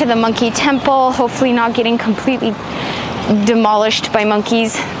 going to the monkey temple, hopefully not getting completely demolished by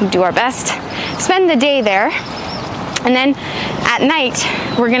monkeys. We do our best. Spend the day there, and then at night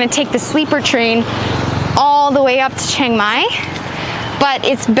we're gonna take the sleeper train all the way up to Chiang Mai. But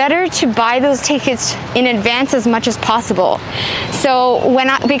it's better to buy those tickets in advance as much as possible. So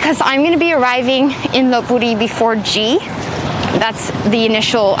because I'm gonna be arriving in Lopburi before G, that's the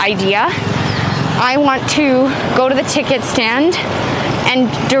initial idea. I want to go to the ticket stand and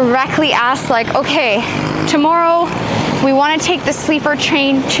directly ask, like, okay, tomorrow we want to take the sleeper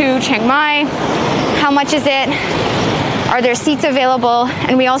train to Chiang Mai. How much is it? Are there seats available?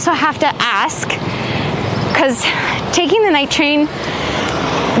 And we also have to ask, because taking the night train,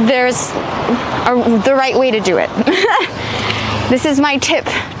 there's the right way to do it. This is my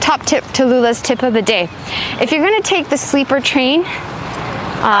top tip to Lula's tip of the day. If you're going to take the sleeper train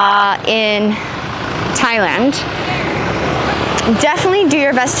in Thailand, definitely do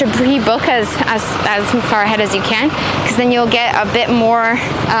your best to pre-book as far ahead as you can, because then you'll get a bit more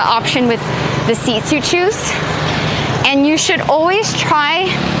option with the seats you choose. And you should always try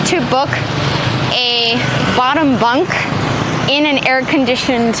to book a bottom bunk in an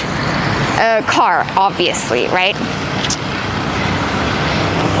air-conditioned car, obviously, right?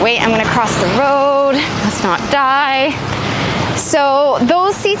 Wait, I'm gonna cross the road. Let's not die. So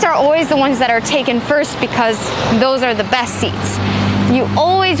those seats are always the ones that are taken first, because those are the best seats. You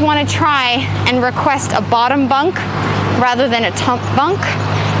always want to try and request a bottom bunk rather than a top bunk,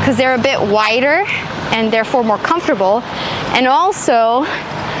 because they're a bit wider and therefore more comfortable, and also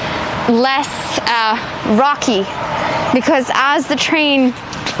less rocky, because as the train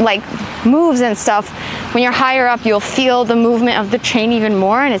like moves and stuff, when you're higher up, you'll feel the movement of the train even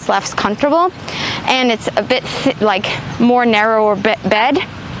more, and it's less comfortable, and it's a bit like more narrower bed,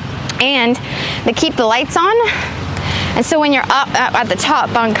 and they keep the lights on. And so when you're up at the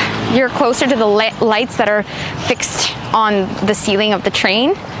top bunk, you're closer to the lights that are fixed on the ceiling of the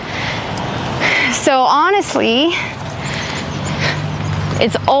train. So honestly,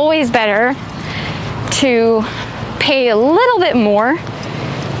 it's always better to pay a little bit more.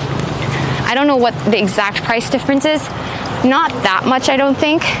 I don't know what the exact price difference is. Not that much, I don't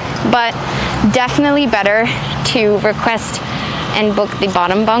think, but definitely better to request and book the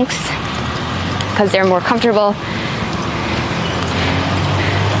bottom bunks because they're more comfortable.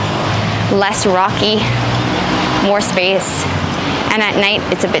 less rocky, more space. And at night,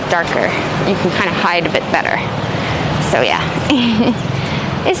 it's a bit darker. You can kind of hide a bit better. So yeah.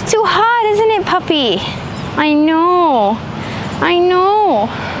 It's too hot, isn't it, puppy? I know. I know.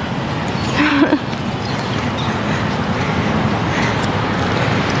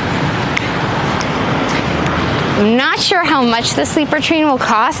 I'm not sure how much the sleeper train will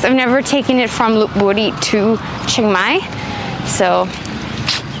cost. I've never taken it from Lopburi to Chiang Mai. So,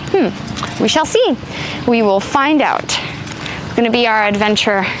 we shall see. We will find out. It's gonna be our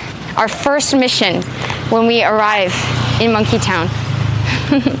adventure, our first mission when we arrive in Monkey Town.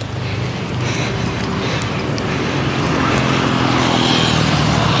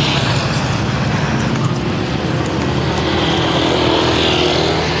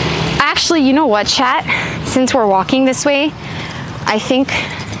 Actually, you know what, chat? Since we're walking this way, I think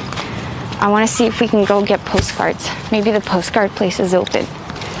I want to see if we can go get postcards. Maybe the postcard place is open.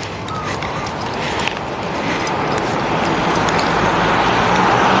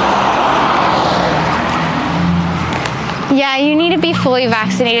 Yeah, you need to be fully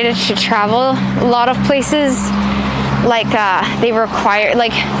vaccinated to travel. A lot of places, like they require,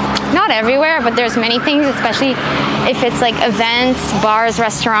 like, not everywhere, but there's many things, especially if it's like events, bars,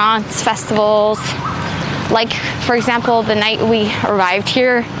 restaurants, festivals. Like, for example, the night we arrived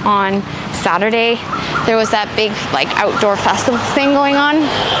here on Saturday, there was that big like outdoor festival thing going on.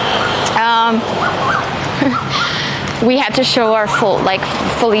 We had to show our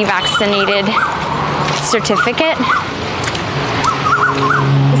fully vaccinated certificate.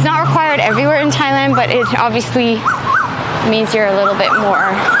 It's not required everywhere in Thailand, but it obviously means you're a little bit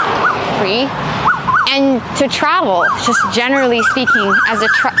more free. And to travel, just generally speaking, as a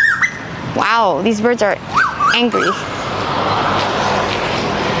wow, these birds are angry.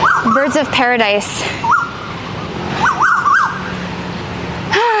 Birds of paradise.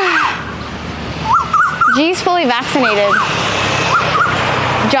 G's fully vaccinated.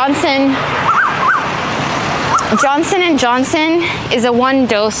 Johnson & Johnson is a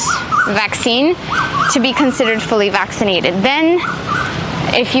 1-dose vaccine to be considered fully vaccinated. Then,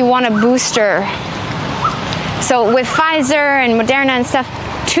 if you want a booster, so with Pfizer and Moderna and stuff,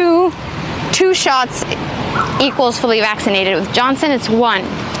 two shots equals fully vaccinated. With Johnson, it's 1.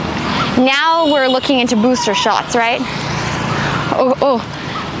 Now we're looking into booster shots, right? Oh,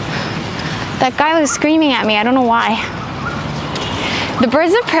 that guy was screaming at me. I don't know why. The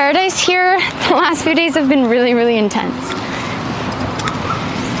birds of paradise here the last few days have been really, really intense.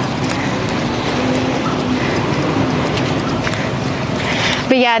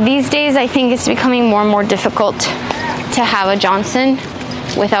 But yeah, these days I think it's becoming more and more difficult to have a Johnson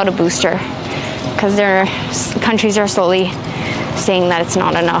without a booster, because countries are slowly saying that it's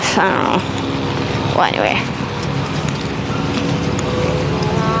not enough. I don't know. Well, anyway.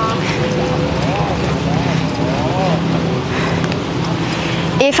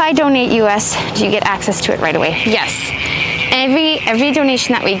 If I donate US, do you get access to it right away? Yes. Every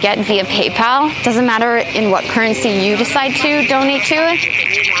donation that we get via PayPal, doesn't matter in what currency you decide to donate to.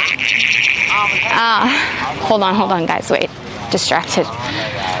 Hold on, guys, wait. Distracted.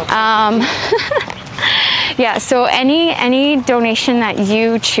 Yeah, so any donation that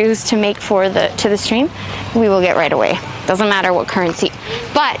you choose to make to the stream, we will get right away. Doesn't matter what currency.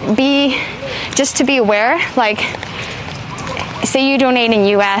 But just to be aware, like, say you donate in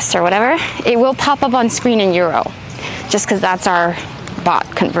US or whatever, it will pop up on screen in Euro, just because that's our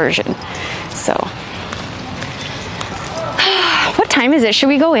bot conversion. So, what time is it? Should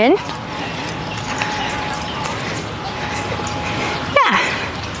we go in?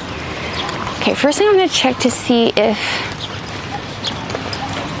 Okay, first thing I'm going to check to see if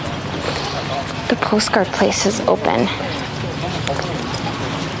the postcard place is open.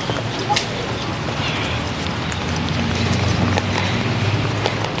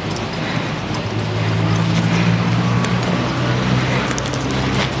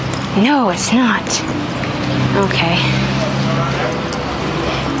 No, it's not. Okay.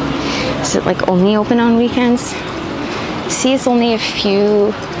 Is it like only open on weekends? See, it's only a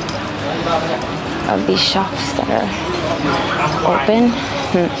few of these shops that are open.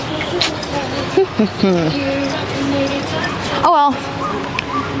 Oh well.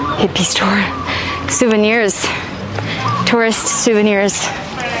 Hippie store. Souvenirs. Tourist souvenirs.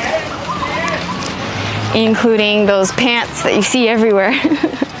 Including those pants that you see everywhere.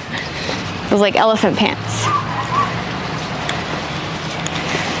 Those like elephant pants.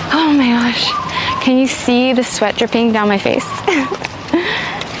 Oh my gosh. Can you see the sweat dripping down my face?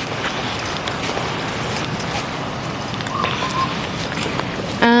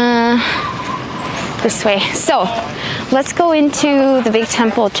 This way. So, Let's go into the big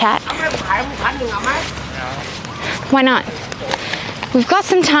temple, chat. Why not? We've got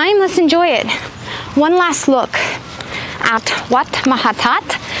some time, let's enjoy it. One last look at Wat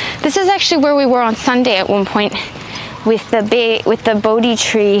Mahatat. This is actually where we were on Sunday at one point with the Bodhi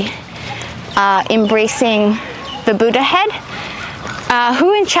tree embracing the Buddha head.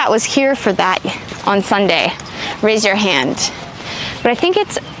 Who in chat was here for that on Sunday? Raise your hand. But I think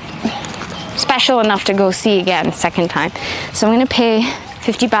it's special enough to go see again second time. So I'm gonna pay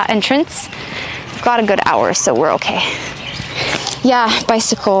 50 baht entrance. We've got a good hour, so we're okay. Yeah,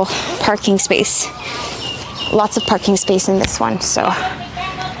 bicycle parking space. Lots of parking space in this one, so.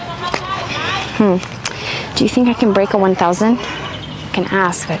 Do you think I can break a 1,000? I can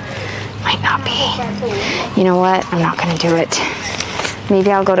ask, but might not be. You know what? I'm not gonna do it.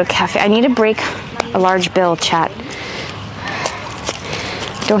 Maybe I'll go to a cafe. I need to break a large bill, chat.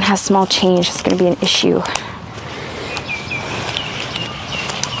 Don't have small change, it's gonna be an issue.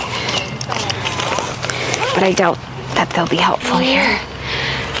 But I doubt that they'll be helpful here.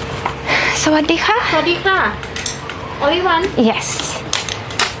 Sawadee ka? Sawadee ka. Only one? Yes.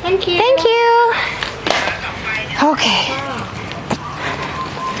 Thank you. Thank you. Okay.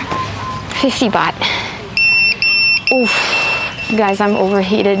 50 baht. Oof. Guys, I'm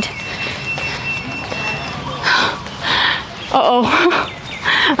overheated. Uh-oh.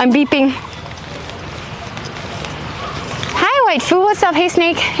 I'm beeping. Hi, White Fu. What's up? Hey,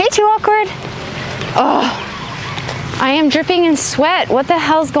 Snake. Hey, Too Awkward. Oh. I am dripping in sweat. What the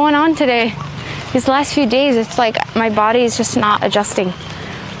hell's going on today? These last few days, it's like my body is just not adjusting.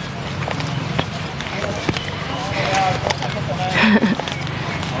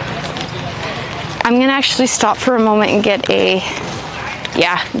 I'm gonna actually stop for a moment and get a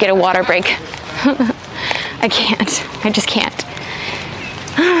water break. I can't. I just can't.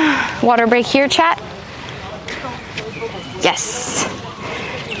 Water break here, chat? Yes.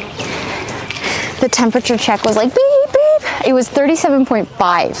 The temperature check was like beep, beep. It was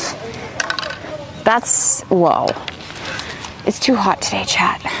 37.5. That's, whoa. It's too hot today,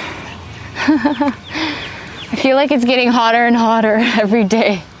 chat. I feel like it's getting hotter and hotter every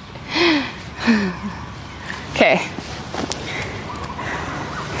day. Okay.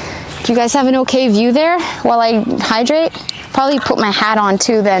 Do you guys have an okay view there while I hydrate? Probably put my hat on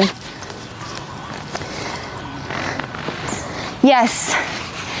too then. Yes.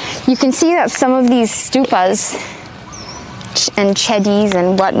 You can see that some of these stupas and chedis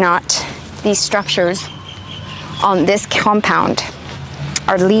and whatnot, these structures on this compound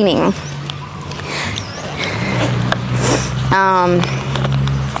are leaning.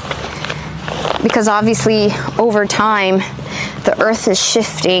 Because obviously over time the earth is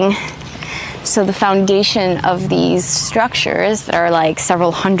shifting, so the foundation of these structures that are like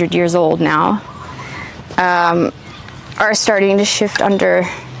several hundred years old now are starting to shift under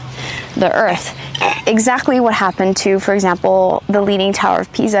the earth. Exactly what happened to, for example, the Leaning Tower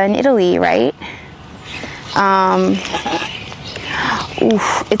of Pisa in Italy, right?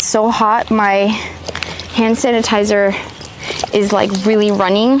 Oof, it's so hot. My hand sanitizer is like really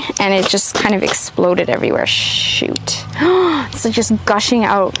running and it just kind of exploded everywhere. Shoot. It's like just gushing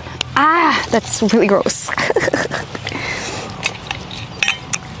out. Ah, that's really gross.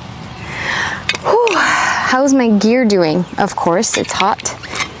 Whew. How's my gear doing? Of course, it's hot.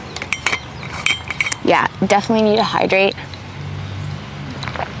 Yeah, definitely need to hydrate.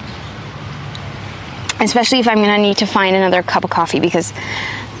 Especially if I'm gonna need to find another cup of coffee, because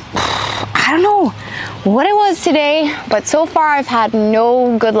I don't know what it was today, but so far I've had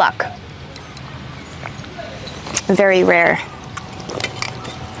no good luck. Very rare.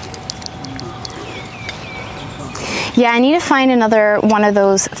 Yeah, I need to find another one of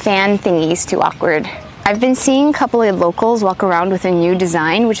those fan thingies. Too awkward. I've been seeing a couple of locals walk around with a new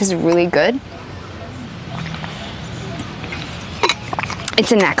design, which is really good.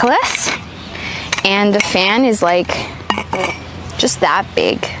 It's a necklace, and the fan is like just that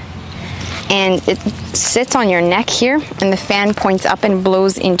big, and it sits on your neck here, and the fan points up and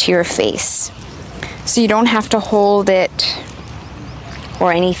blows into your face, so you don't have to hold it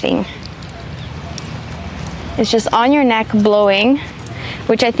or anything. It's just on your neck blowing,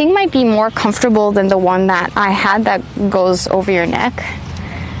 which I think might be more comfortable than the one that I had that goes over your neck.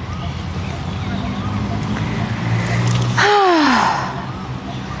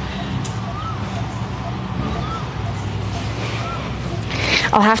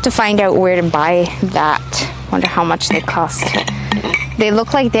 I'll have to find out where to buy that. Wonder how much they cost. They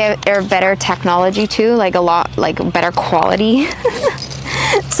look like they're better technology too, like a lot, like better quality.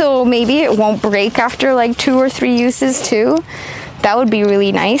 So maybe it won't break after like 2 or 3 uses too. That would be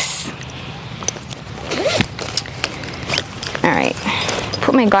really nice.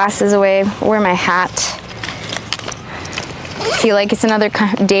 put my glasses away, wear my hat. Feel like it's another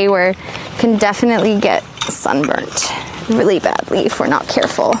day where you can definitely get sunburnt really badly if we're not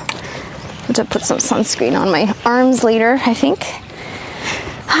careful. I have to put some sunscreen on my arms later, I think.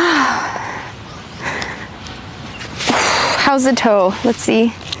 How's the toe? Let's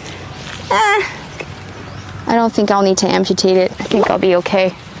see. I don't think I'll need to amputate it. I think I'll be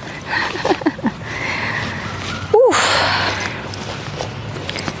okay.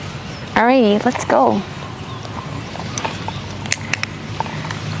 Alrighty, let's go.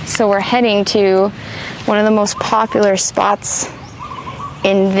 So we're heading to one of the most popular spots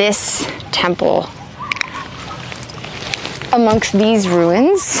in this temple amongst these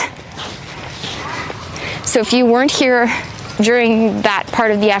ruins. So if you weren't here during that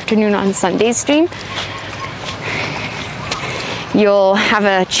part of the afternoon on Sunday's stream, you'll have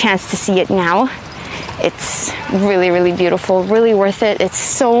a chance to see it now. It's really, really beautiful, really worth it. It's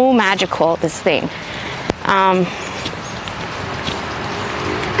so magical, this thing.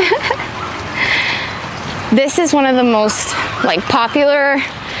 This is one of the most popular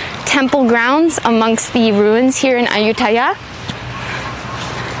temple grounds amongst the ruins here in Ayutthaya.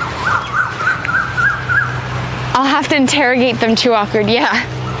 I'll have to interrogate them too, awkward,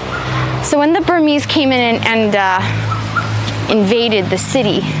 yeah. So when the Burmese came in and invaded the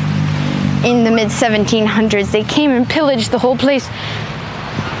city in the mid-1700s, they came and pillaged the whole place,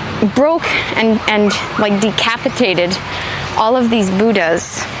 broke and decapitated all of these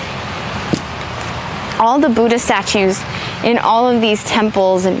Buddhas. All the Buddha statues in all of these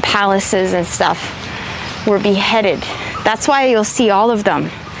temples and palaces and stuff were beheaded. That's why you'll see all of them,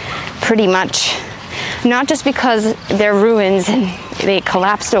 pretty much. Not just because they're ruins and they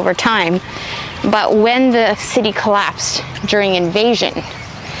collapsed over time, but when the city collapsed during invasion,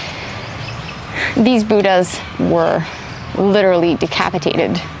 these Buddhas were literally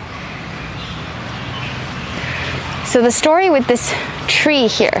decapitated. So the story with this tree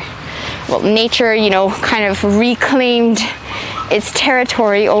here, well, nature, kind of reclaimed its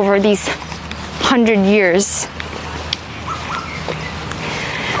territory over these 100 years.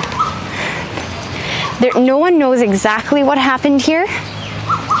 No one knows exactly what happened here.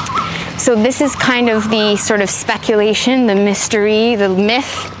 So this is kind of the sort of speculation, the mystery, the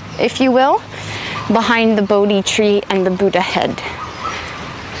myth, if you will, behind the Bodhi tree and the Buddha head.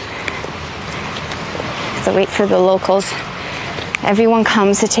 So wait for the locals. Everyone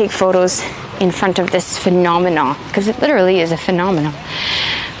comes to take photos in front of this phenomenon, because it literally is a phenomenon.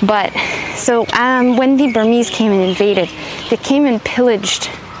 But so when the Burmese came and invaded, they came and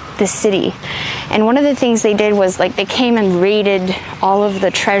pillaged the city. And one of the things they did was they came and raided all of the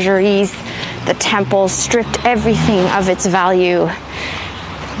treasuries, the temples, stripped everything of its value,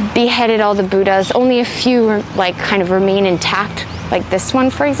 beheaded all the Buddhas. Only a few kind of remain intact, like this one,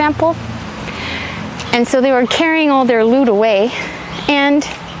 for example. And so they were carrying all their loot away. And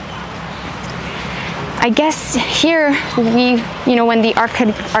I guess here when the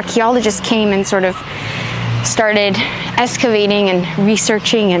archaeologists came and sort of started excavating and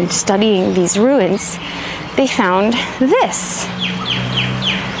researching and studying these ruins, they found this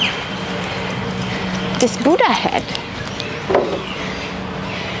Buddha head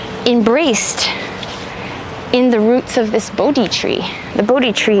embraced in the roots of this Bodhi tree. The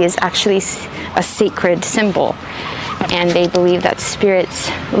Bodhi tree is actually a sacred symbol, and they believe that spirits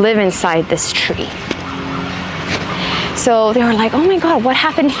live inside this tree. So they were like, oh my God, what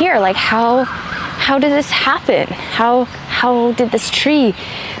happened here? How did this happen? How did this tree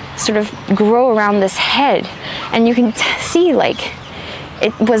sort of grow around this head? And you can see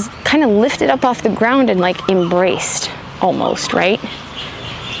it was kind of lifted up off the ground and embraced almost, right?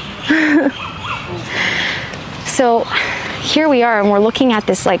 So here we are, and we're looking at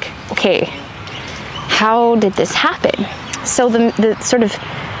this okay, how did this happen? So the sort of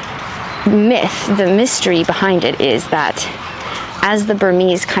myth, the mystery behind it is that as the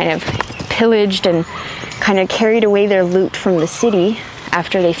Burmese kind of pillaged and kind of carried away their loot from the city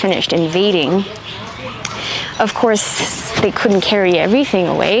after they finished invading, of course they couldn't carry everything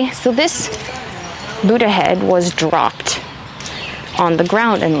away, so this Buddha head was dropped on the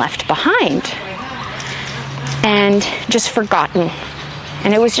ground and left behind and just forgotten.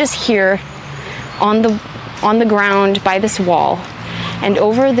 And it was just here on the ground by this wall. And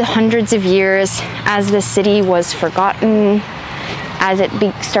over the hundreds of years, as the city was forgotten, as it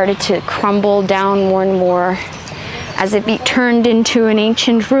started to crumble down more and more, as it turned into an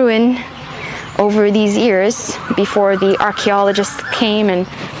ancient ruin over these years, before the archaeologists came and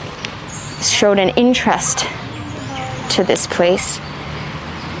showed an interest to this place,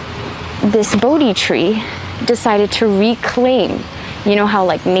 this Bodhi tree decided to reclaim You know how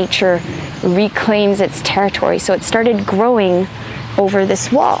like nature reclaims its territory. So it started growing over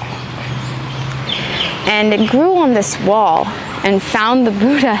this wall. And it grew on this wall and found the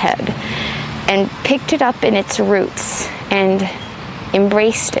Buddha head and picked it up in its roots and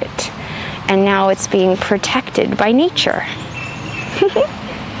embraced it. And now it's being protected by nature.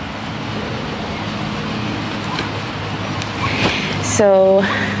 So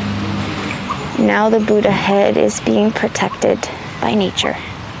now the Buddha head is being protected by nature.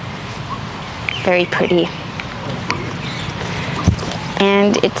 Very pretty.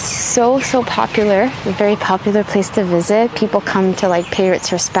 And it's so popular, a very popular place to visit. People come to like pay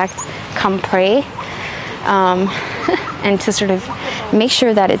its respect, come pray, and to sort of make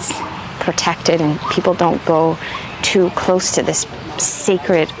sure that it's protected and people don't go too close to this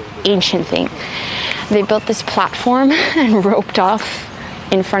sacred ancient thing. They built this platform and roped off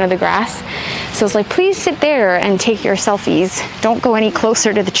in front of the grass. So it's like, please sit there and take your selfies. Don't go any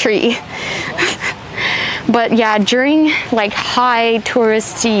closer to the tree. But yeah, during like high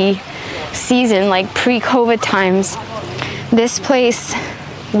touristy season, like pre-COVID times, this place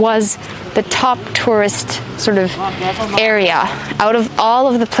was the top tourist sort of area. Out of all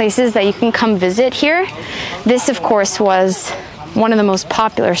of the places that you can come visit here, this of course was one of the most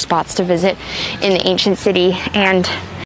popular spots to visit in the ancient city. And